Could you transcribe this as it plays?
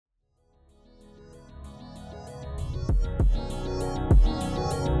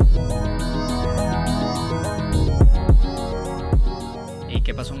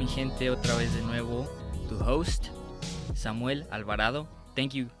gente, otra vez de nuevo, tu host, Samuel Alvarado.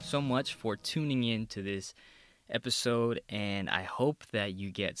 Thank you so much for tuning in to this episode, and I hope that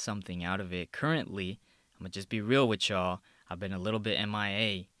you get something out of it. Currently, I'm going to just be real with y'all, I've been a little bit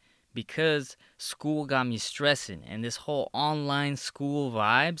MIA because school got me stressing, and this whole online school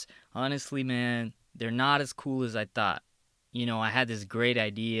vibes, honestly, man, they're not as cool as I thought. You know, I had this great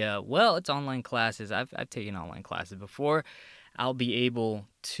idea. Well, it's online classes. I've taken online classes before. I'll be able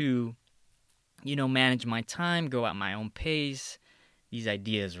to, manage my time, go at my own pace. These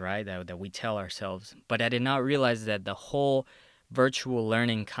ideas, right, that we tell ourselves. But I did not realize that the whole virtual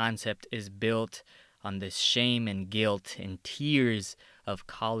learning concept is built on this shame and guilt and tears of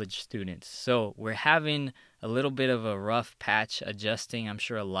college students. So we're having a little bit of a rough patch adjusting. I'm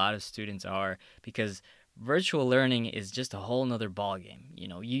sure a lot of students are, because virtual learning is just a whole nother ballgame.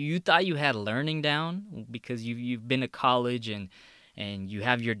 You thought you had learning down because you've been to college and you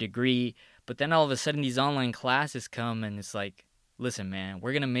have your degree, but then all of a sudden these online classes come and it's like, listen, man,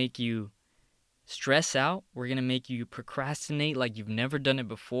 we're going to make you stress out. We're going to make you procrastinate like you've never done it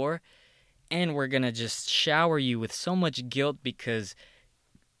before. And we're going to just shower you with so much guilt because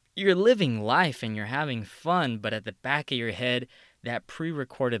you're living life and you're having fun, but at the back of your head, that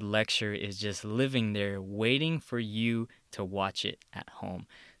pre-recorded lecture is just living there waiting for you to watch it at home.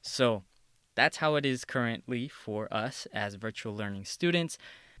 So that's how it is currently for us as virtual learning students.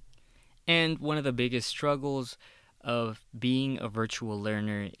 And one of the biggest struggles of being a virtual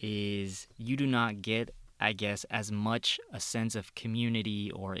learner is you do not get, I guess, as much a sense of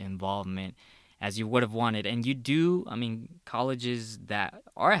community or involvement as you would have wanted. And you do, colleges that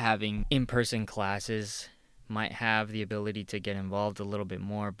are having in-person classes might have the ability to get involved a little bit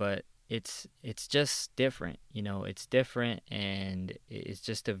more, but it's just different. It's different, and it's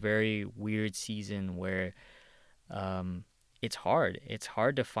just a very weird season where it's hard. It's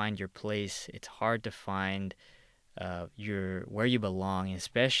hard to find your place. It's hard to find where you belong,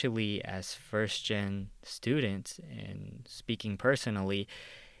 especially as first-gen students. And speaking personally,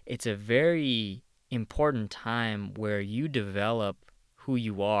 it's a very important time where you develop who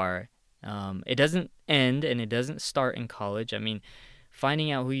you are. It doesn't end and it doesn't start in college.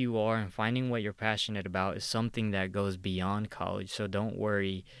 Finding out who you are and finding what you're passionate about is something that goes beyond college. So don't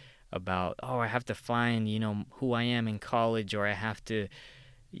worry about, I have to find, who I am in college, or I have to,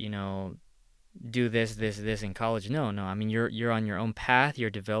 do this in college. No. You're on your own path. You're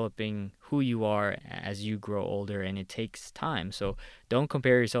developing who you are as you grow older, and it takes time. So don't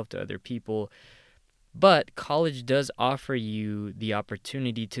compare yourself to other people. But college does offer you the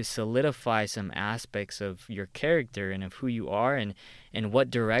opportunity to solidify some aspects of your character and of who you are and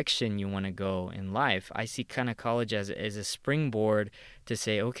what direction you want to go in life. I see kind of college as a springboard to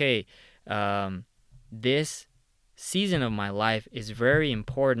say, okay, this season of my life is very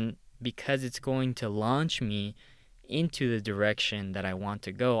important because it's going to launch me into the direction that I want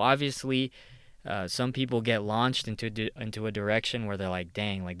to go. Obviously, some people get launched into a direction where they're like,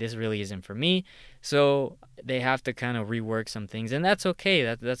 dang, like this really isn't for me. So they have to kind of rework some things, and that's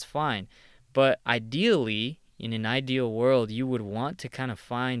okay. That's fine. But ideally, in an ideal world, you would want to kind of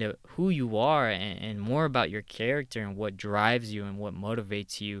find who you are and more about your character and what drives you and what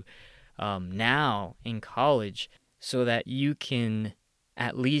motivates you now in college, so that you can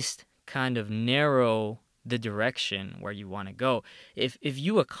at least kind of narrow the direction where you want to go. If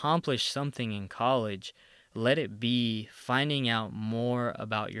you accomplish something in college, let it be finding out more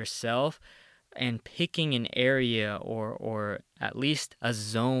about yourself and picking an area or at least a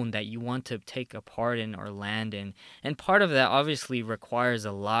zone that you want to take a part in or land in. And part of that obviously requires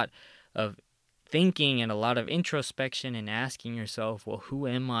a lot of thinking and a lot of introspection and asking yourself, well, who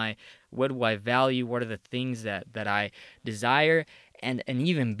am I? What do I value? What are the things that I desire? And an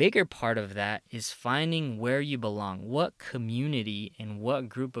even bigger part of that is finding where you belong. What community and what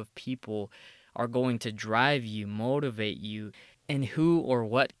group of people are going to drive you, motivate you, and who or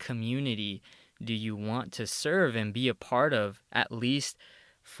what community do you want to serve and be a part of, at least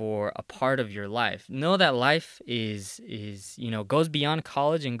for a part of your life. Know that life is goes beyond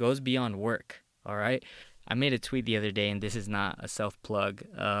college and goes beyond work, all right? I made a tweet the other day, and this is not a self-plug,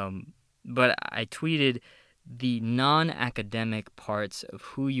 but I tweeted, the non-academic parts of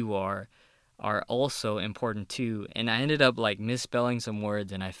who you are also important too. And I ended up misspelling some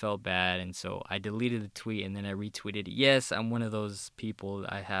words, and I felt bad, and so I deleted the tweet and then I retweeted it. Yes, I'm one of those people.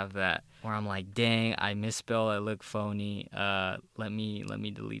 I have that where I'm like, dang, I misspelled, I look phony. Let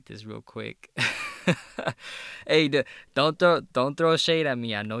me delete this real quick. Hey, don't throw shade at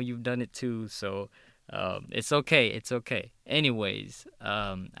me. I know you've done it too, so it's okay. Anyways,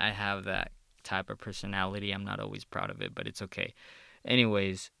 I have that type of personality. I'm not always proud of it, but it's okay.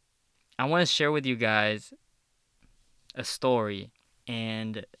 Anyways, I want to share with you guys a story,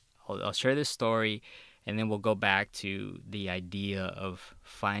 and I'll share this story, and then we'll go back to the idea of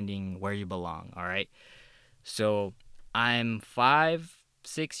finding where you belong. All right. So I'm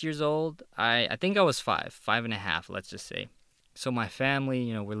 6 years old. I think I was 5.5, let's just say. So my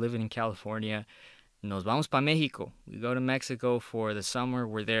family, we're living in California. Nos vamos pa Mexico. We go to Mexico for the summer.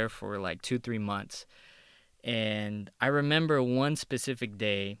 We're there for like 2-3 months. And I remember one specific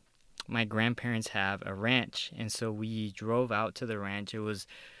day, my grandparents have a ranch. And so we drove out to the ranch. It was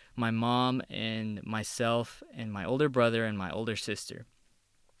my mom and myself and my older brother and my older sister.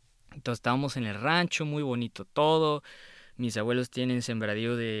 Entonces estábamos en el rancho, muy bonito todo. Mis abuelos tenían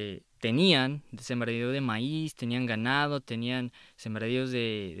sembradío de maíz, tenían ganado, tenían sembradíos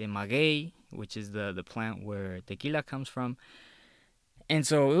de maguey, which is the plant where tequila comes from. And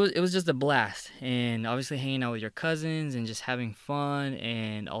so it was just a blast. And obviously hanging out with your cousins and just having fun,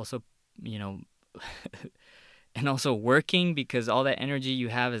 and also, and also working, because all that energy you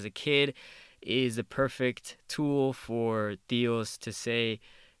have as a kid is the perfect tool for tíos to say,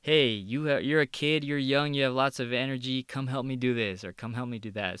 hey, you're a kid, you're young, you have lots of energy, come help me do this or come help me do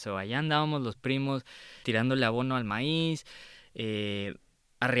that. So allá andábamos los primos tirándole abono al maíz,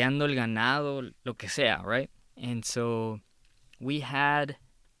 arreando el ganado, lo que sea, right? And so we had,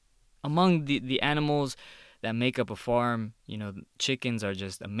 among the animals that make up a farm, chickens are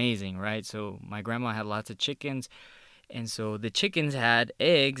just amazing, right? So my grandma had lots of chickens. And so the chickens had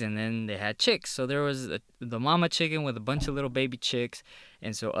eggs, and then they had chicks. So there was the mama chicken with a bunch of little baby chicks.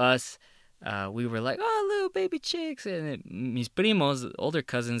 And so us, we were like, oh, little baby chicks. And mis primos, older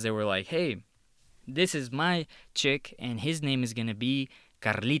cousins, they were like, hey, this is my chick, and his name is going to be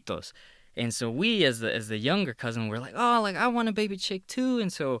Carlitos. And so we, as the younger cousin, were like, oh, like I want a baby chick too.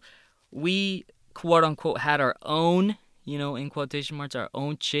 And so we, quote unquote, had our own, in quotation marks, our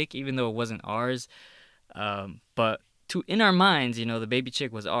own chick, even though it wasn't ours. But in our minds, the baby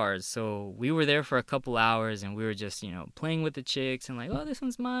chick was ours. So we were there for a couple hours, and we were just, playing with the chicks and like, oh, this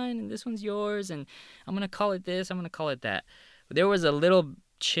one's mine and this one's yours, and I'm going to call it this, I'm going to call it that. But there was a little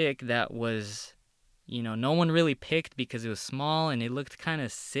chick that was, no one really picked because it was small and it looked kind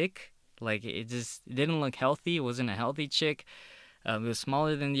of sick. Like it didn't look healthy. It wasn't a healthy chick. It was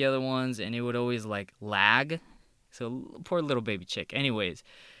smaller than the other ones, and it would always like lag. So poor little baby chick. Anyways,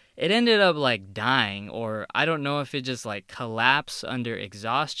 it ended up like dying, or I don't know if it just like collapsed under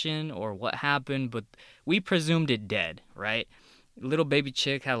exhaustion or what happened, but we presumed it dead, right? Little baby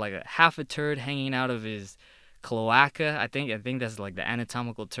chick had like half a turd hanging out of his cloaca. I think that's like the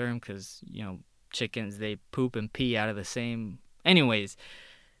anatomical term, because chickens, they poop and pee out of the same. Anyways,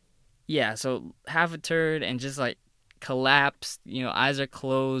 yeah, so half a turd and just like collapsed, eyes are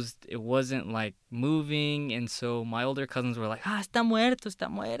closed, it wasn't like moving. And so my older cousins were like, está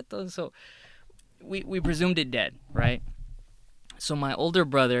muerto. So we presumed it dead, right? So my older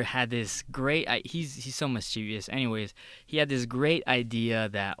brother had this great, he's so mischievous. Anyways, he had this great idea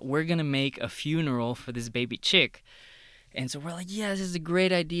that we're gonna make a funeral for this baby chick. And so we're like, yeah, this is a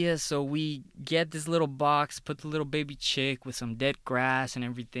great idea. So we get this little box, put the little baby chick with some dead grass and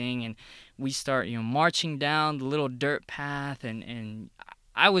everything, and we start, marching down the little dirt path. And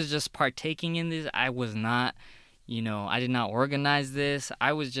I was just partaking in this. I was not, I did not organize this.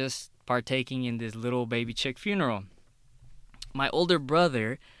 I was just partaking in this little baby chick funeral. My older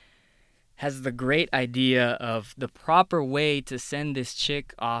brother has the great idea of the proper way to send this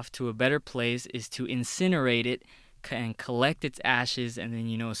chick off to a better place is to incinerate it and collect its ashes, and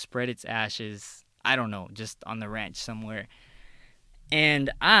then spread its ashes, I don't know, just on the ranch somewhere. And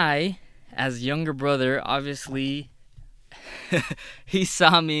I, as younger brother, obviously he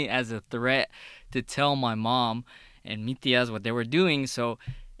saw me as a threat to tell my mom and mi tías what they were doing. So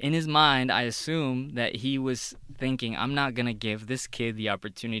in his mind, I assume that he was thinking, I'm not gonna give this kid the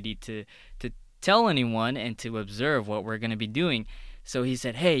opportunity to tell anyone and to observe what we're gonna be doing. So he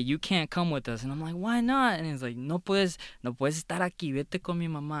said, hey, you can't come with us. And I'm like, why not? And he's like, no puedes estar aquí, vete con mi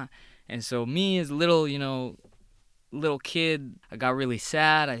mamá. And so me as little kid, I got really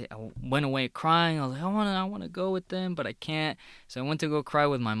sad. I went away crying. I was like, I want to go with them, but I can't. So I went to go cry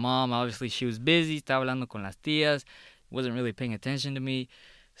with my mom. Obviously, she was busy, estaba hablando con las tías, wasn't really paying attention to me.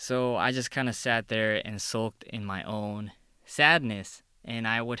 So I just kind of sat there and sulked in my own sadness. And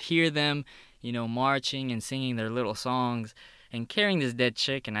I would hear them, marching and singing their little songs and carrying this dead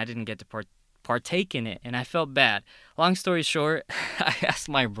chick, and I didn't get to partake in it, and I felt bad. Long story short, I asked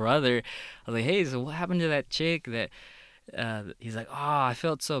my brother, I was like, hey, so what happened to that chick that, he's like, I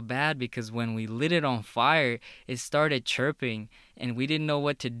felt so bad because when we lit it on fire, it started chirping, and we didn't know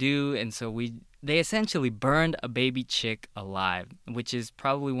what to do, and so we they essentially burned a baby chick alive, which is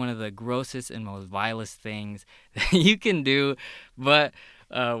probably one of the grossest and most vilest things that you can do. But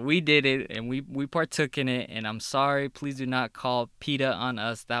we did it, and we partook in it. And I'm sorry, please do not call PETA on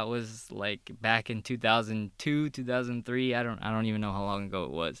us. That was like back in 2002, 2003. I don't even know how long ago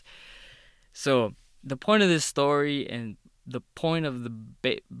it was. So the point of this story and the point of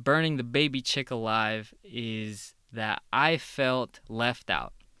the burning the baby chick alive is that I felt left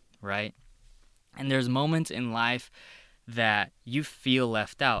out, right? And there's moments in life that you feel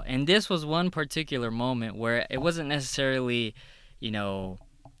left out. And this was one particular moment where it wasn't necessarily, you know,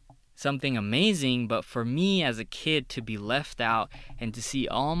 something amazing, but for me as a kid to be left out and to see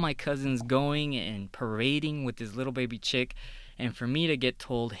all my cousins going and parading with this little baby chick, and for me to get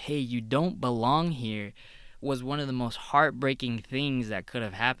told, hey, you don't belong here, was one of the most heartbreaking things that could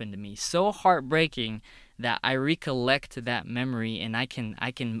have happened to me. So heartbreaking that I recollect that memory, and I can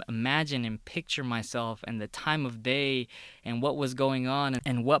imagine and picture myself and the time of day and what was going on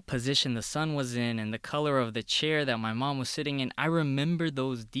and what position the sun was in and the color of the chair that my mom was sitting in. I remember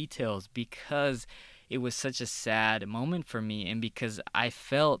those details because it was such a sad moment for me, and because I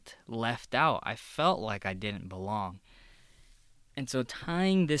felt left out. I felt like I didn't belong. And so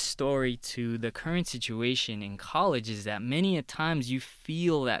tying this story to the current situation in college is that many a times you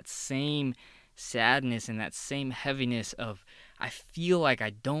feel that same sadness and that same heaviness of, I feel like I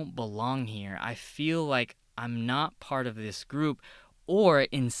don't belong here. I feel like I'm not part of this group. Or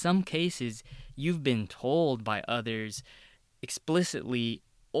in some cases, you've been told by others explicitly,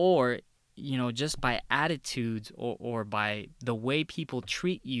 or just by attitudes or by the way people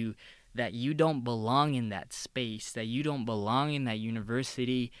treat you, that you don't belong in that space, that you don't belong in that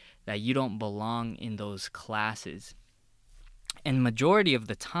university, that you don't belong in those classes. And majority of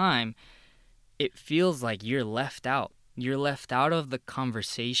the time, it feels like you're left out. You're left out of the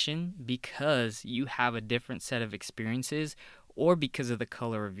conversation because you have a different set of experiences or because of the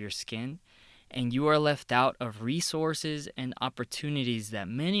color of your skin. And you are left out of resources and opportunities that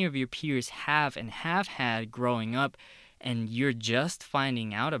many of your peers have and have had growing up, and you're just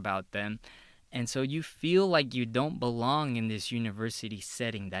finding out about them. And so you feel like you don't belong in this university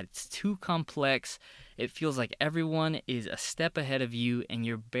setting, that it's too complex. It feels like everyone is a step ahead of you and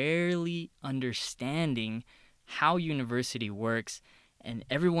you're barely understanding how university works, and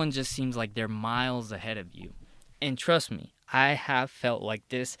everyone just seems like they're miles ahead of you. And trust me, I have felt like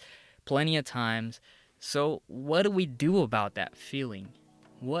this plenty of times. So what do we do about that feeling?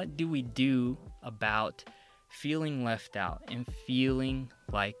 What do we do about feeling left out and feeling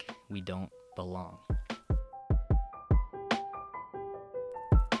like we don't belong?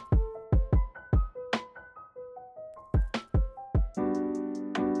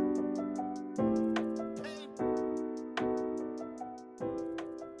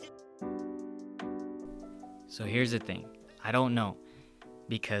 So here's the thing. I don't know,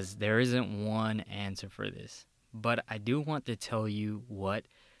 because there isn't one answer for this. But I do want to tell you what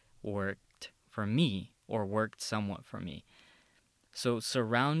worked for me, or worked somewhat for me. So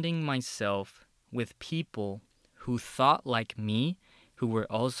surrounding myself with people who thought like me, who were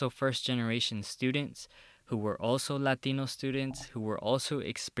also first-generation students, who were also Latino students, who were also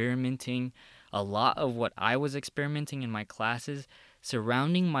experimenting a lot of what I was experimenting in my classes,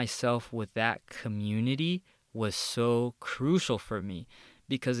 surrounding myself with that community was so crucial for me,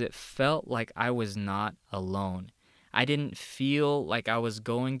 because it felt like I was not alone. I didn't feel like I was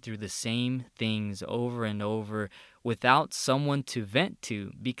going through the same things over and over without someone to vent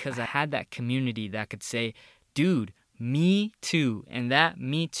to, because I had that community that could say, dude, me too. And that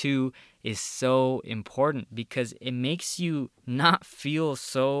me too is so important because it makes you not feel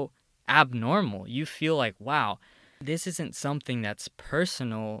so abnormal. You feel like, wow, this isn't something that's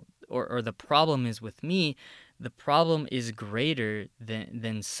personal, or the problem is with me. The problem is greater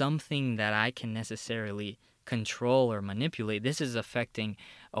than something that I can necessarily control or manipulate. This is affecting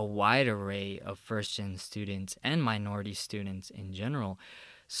a wide array of first-gen students and minority students in general.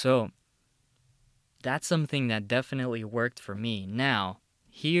 So that's something that definitely worked for me. Now,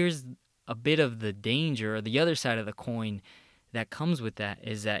 here's a bit of the danger, or the other side of the coin that comes with that,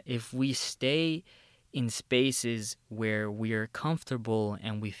 is that if we stay in spaces where we're comfortable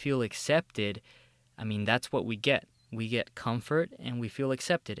and we feel accepted, I mean, that's what we get. We get comfort and we feel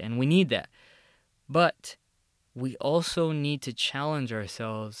accepted, and we need that. But we also need to challenge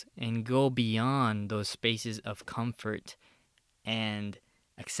ourselves and go beyond those spaces of comfort and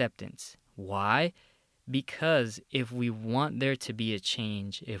acceptance. Why? Because if we want there to be a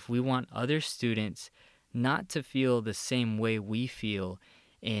change, if we want other students not to feel the same way we feel,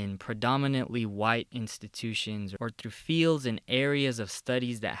 in predominantly white institutions or through fields and areas of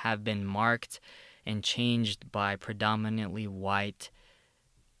studies that have been marked and changed by predominantly white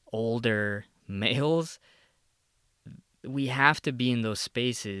older males, we have to be in those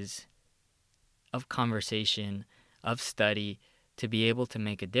spaces of conversation, of study, to be able to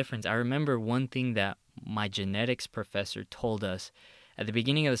make a difference. I remember one thing that my genetics professor told us at the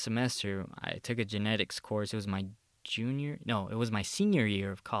beginning of the semester. I took a genetics course. It was my senior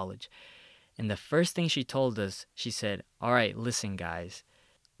year of college. And the first thing she told us, she said, all right, listen, guys,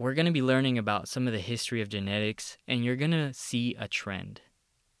 we're going to be learning about some of the history of genetics, and you're going to see a trend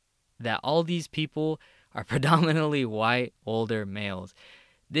that all these people are predominantly white older males.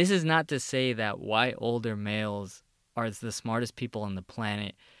 This is not to say that white older males are the smartest people on the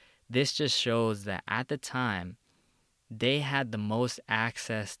planet. This just shows that at the time, they had the most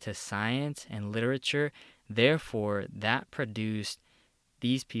access to science and literature. Therefore, that produced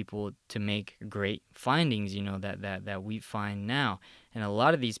these people to make great findings, that we find now. And a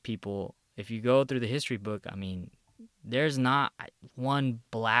lot of these people, if you go through the history book, I mean, there's not one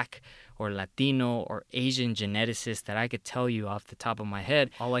black or Latino or Asian geneticist that I could tell you off the top of my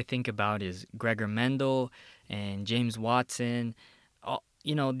head. All I think about is Gregor Mendel and James Watson.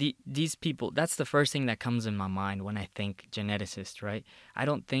 These people, that's the first thing that comes in my mind when I think geneticist, right? I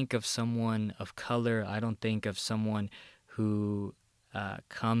don't think of someone of color. I don't think of someone who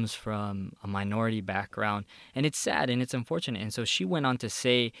comes from a minority background. And it's sad and it's unfortunate. And so she went on to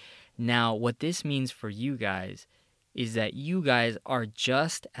say, now what this means for you guys is that you guys are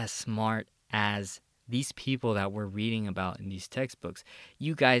just as smart as these people that we're reading about in these textbooks.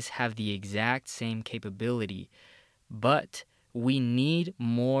 You guys have the exact same capability, but we need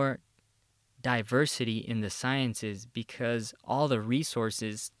more diversity in the sciences because all the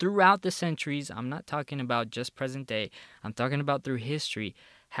resources throughout the centuries, I'm not talking about just present day, I'm talking about through history,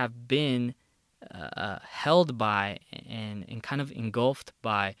 have been held by and kind of engulfed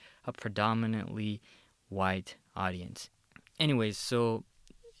by a predominantly white audience. Anyways, so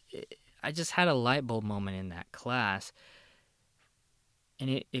I just had a light bulb moment in that class, and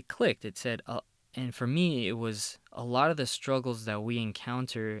it clicked. It said, and for me, it was a lot of the struggles that we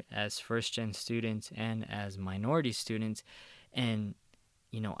encounter as first-gen students and as minority students. And,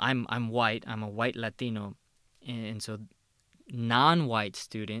 I'm white. I'm a white Latino. And so non-white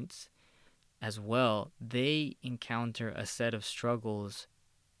students as well, they encounter a set of struggles,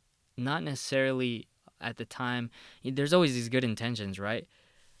 not necessarily at the time. There's always these good intentions, right?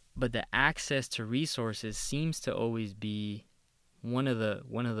 But the access to resources seems to always be one of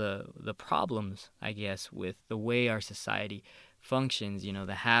the problems, I guess, with the way our society functions,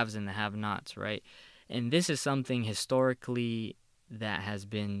 the haves and the have-nots, right? And this is something historically that has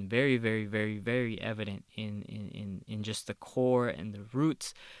been very, very, very, very evident in just the core and the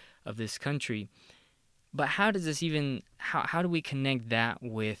roots of this country. But how does this even, how do we connect that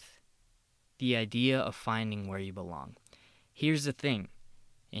with the idea of finding where you belong? Here's the thing,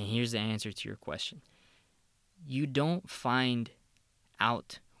 and here's the answer to your question. You don't find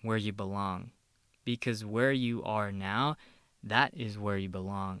out where you belong, because where you are now, that is where you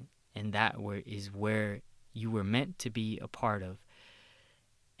belong, and that is where you were meant to be a part of.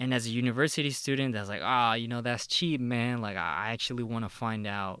 And as a university student, that's like, that's cheap, man. Like, I actually want to find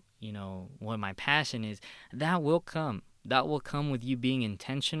out, what my passion is. That will come. That will come with you being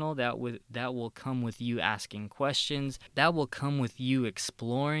intentional. That will come with you asking questions. That will come with you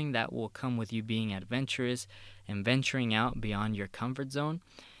exploring. That will come with you being adventurous and venturing out beyond your comfort zone.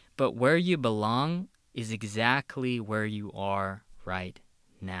 But where you belong is exactly where you are right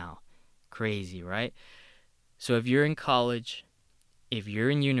now. Crazy, right? So if you're in college, if you're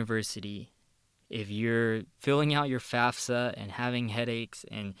in university, if you're filling out your FAFSA and having headaches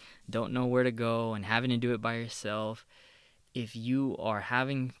and don't know where to go and having to do it by yourself, if you are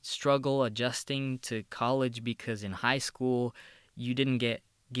having struggle adjusting to college because in high school you didn't get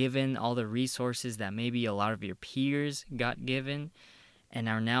given all the resources that maybe a lot of your peers got given and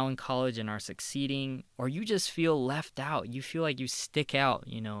are now in college and are succeeding, or you just feel left out, you feel like you stick out,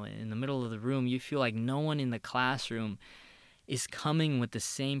 in the middle of the room, you feel like no one in the classroom is coming with the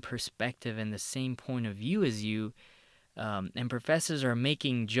same perspective and the same point of view as you, and professors are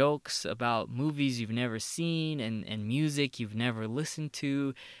making jokes about movies you've never seen and music you've never listened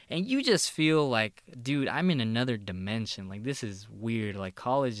to, and you just feel like, dude, I'm in another dimension. Like, this is weird. Like,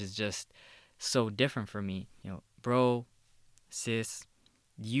 college is just so different for me. Bro, sis,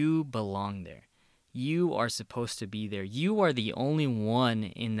 you belong there. You are supposed to be there. You are the only one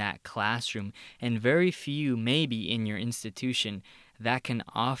in that classroom, and very few maybe in your institution that can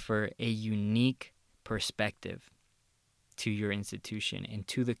offer a unique perspective to your institution and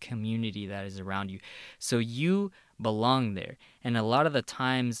to the community that is around you. So you belong there. And a lot of the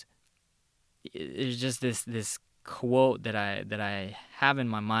times there's just this quote that I have in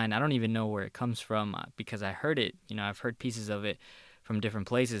my mind. I don't even know where it comes from because I heard it, I've heard pieces of it from different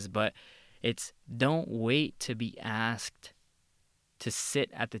places, but it's don't wait to be asked to sit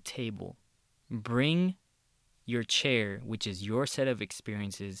at the table. Bring your chair, which is your set of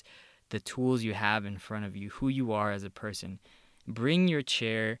experiences, the tools you have in front of you, who you are as a person. Bring your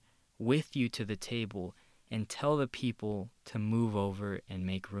chair with you to the table and tell the people to move over and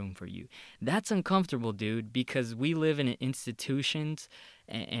make room for you. That's uncomfortable, dude, because we live in institutions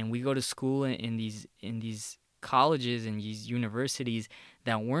and we go to school in these colleges and these universities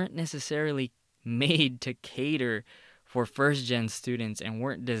that weren't necessarily made to cater for first-gen students and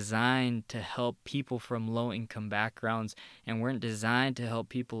weren't designed to help people from low-income backgrounds and weren't designed to help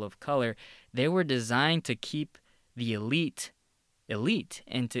people of color. They were designed to keep the elite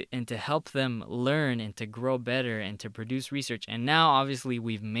and to help them learn and to grow better and to produce research. And now obviously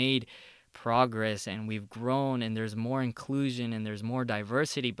we've made progress and we've grown and there's more inclusion and there's more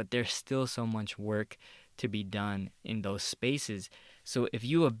diversity, but there's still so much work to be done in those spaces. So if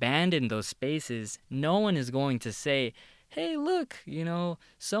you abandon those spaces, no one is going to say, hey, look,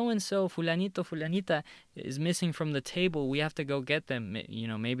 so-and-so, fulanito, fulanita is missing from the table. We have to go get them.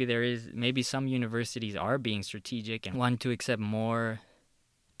 Maybe some universities are being strategic and want to accept more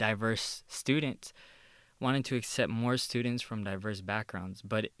diverse students, wanting to accept more students from diverse backgrounds.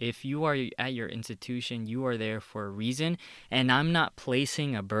 But if you are at your institution, you are there for a reason. And I'm not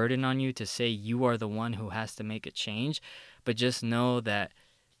placing a burden on you to say you are the one who has to make a change, but just know that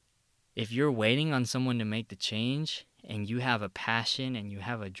if you're waiting on someone to make the change and you have a passion and you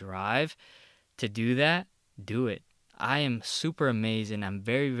have a drive to do that, do it. I am super amazed and I'm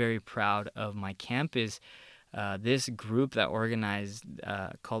very, very proud of my campus. This group that organized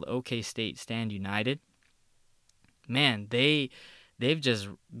called OK State Stand United, man, they've just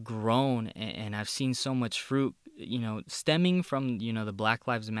grown and I've seen so much fruit, stemming from, the Black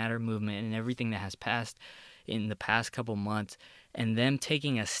Lives Matter movement and everything that has passed in the past couple months, and them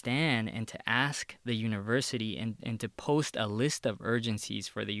taking a stand and to ask the university and to post a list of urgencies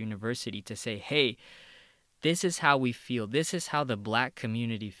for the university to say, hey, this is how we feel. This is how the Black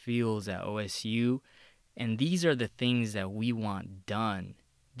community feels at OSU. And these are the things that we want done.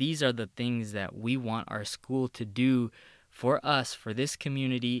 These are the things that we want our school to do for us, for this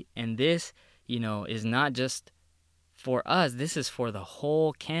community. And this, is not just for us. This is for the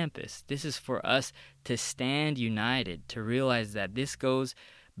whole campus. This is for us to stand united, to realize that this goes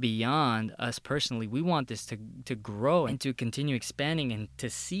beyond us personally. We want this to grow and to continue expanding and to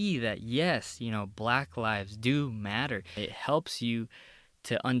see that, yes, Black lives do matter. It helps you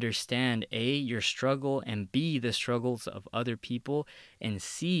to understand, A, your struggle, and B, the struggles of other people, and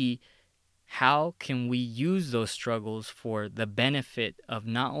C, how can we use those struggles for the benefit of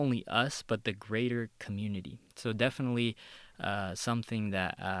not only us, but the greater community. So definitely something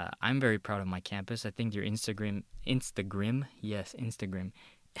that I'm very proud of my campus. I think their Instagram, yes, Instagram.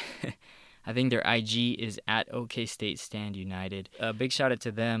 I think their IG is at OK State Stand United. A big shout out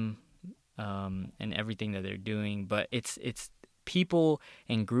to them and everything that they're doing. But it's people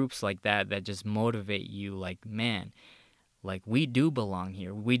and groups like that just motivate you, like, man, like, we do belong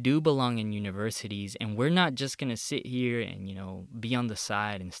here. We do belong in universities, and we're not just going to sit here and, be on the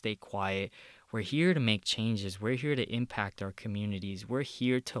side and stay quiet. We're here to make changes. We're here to impact our communities. We're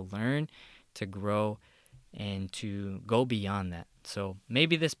here to learn, to grow, and to go beyond that. So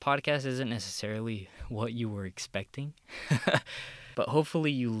maybe this podcast isn't necessarily what you were expecting, but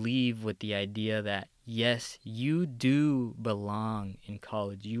hopefully you leave with the idea that, yes, you do belong in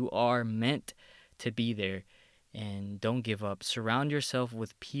college. You are meant to be there. And don't give up. Surround yourself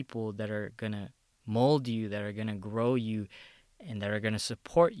with people that are going to mold you, that are going to grow you, and that are going to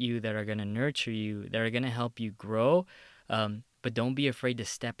support you, that are going to nurture you, that are going to help you grow. But don't be afraid to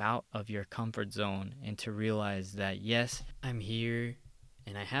step out of your comfort zone and to realize that, yes, I'm here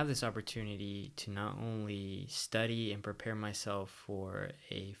and I have this opportunity to not only study and prepare myself for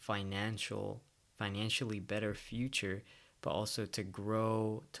a financially better future, but also to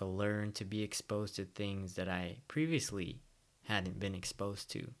grow, to learn, to be exposed to things that I previously hadn't been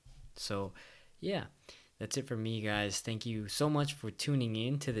exposed to. So, yeah, that's it for me, guys. Thank you so much for tuning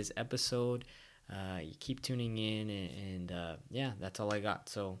in to this episode. You keep tuning in, and yeah, that's all I got.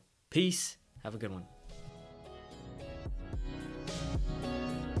 So, peace. Have a good one.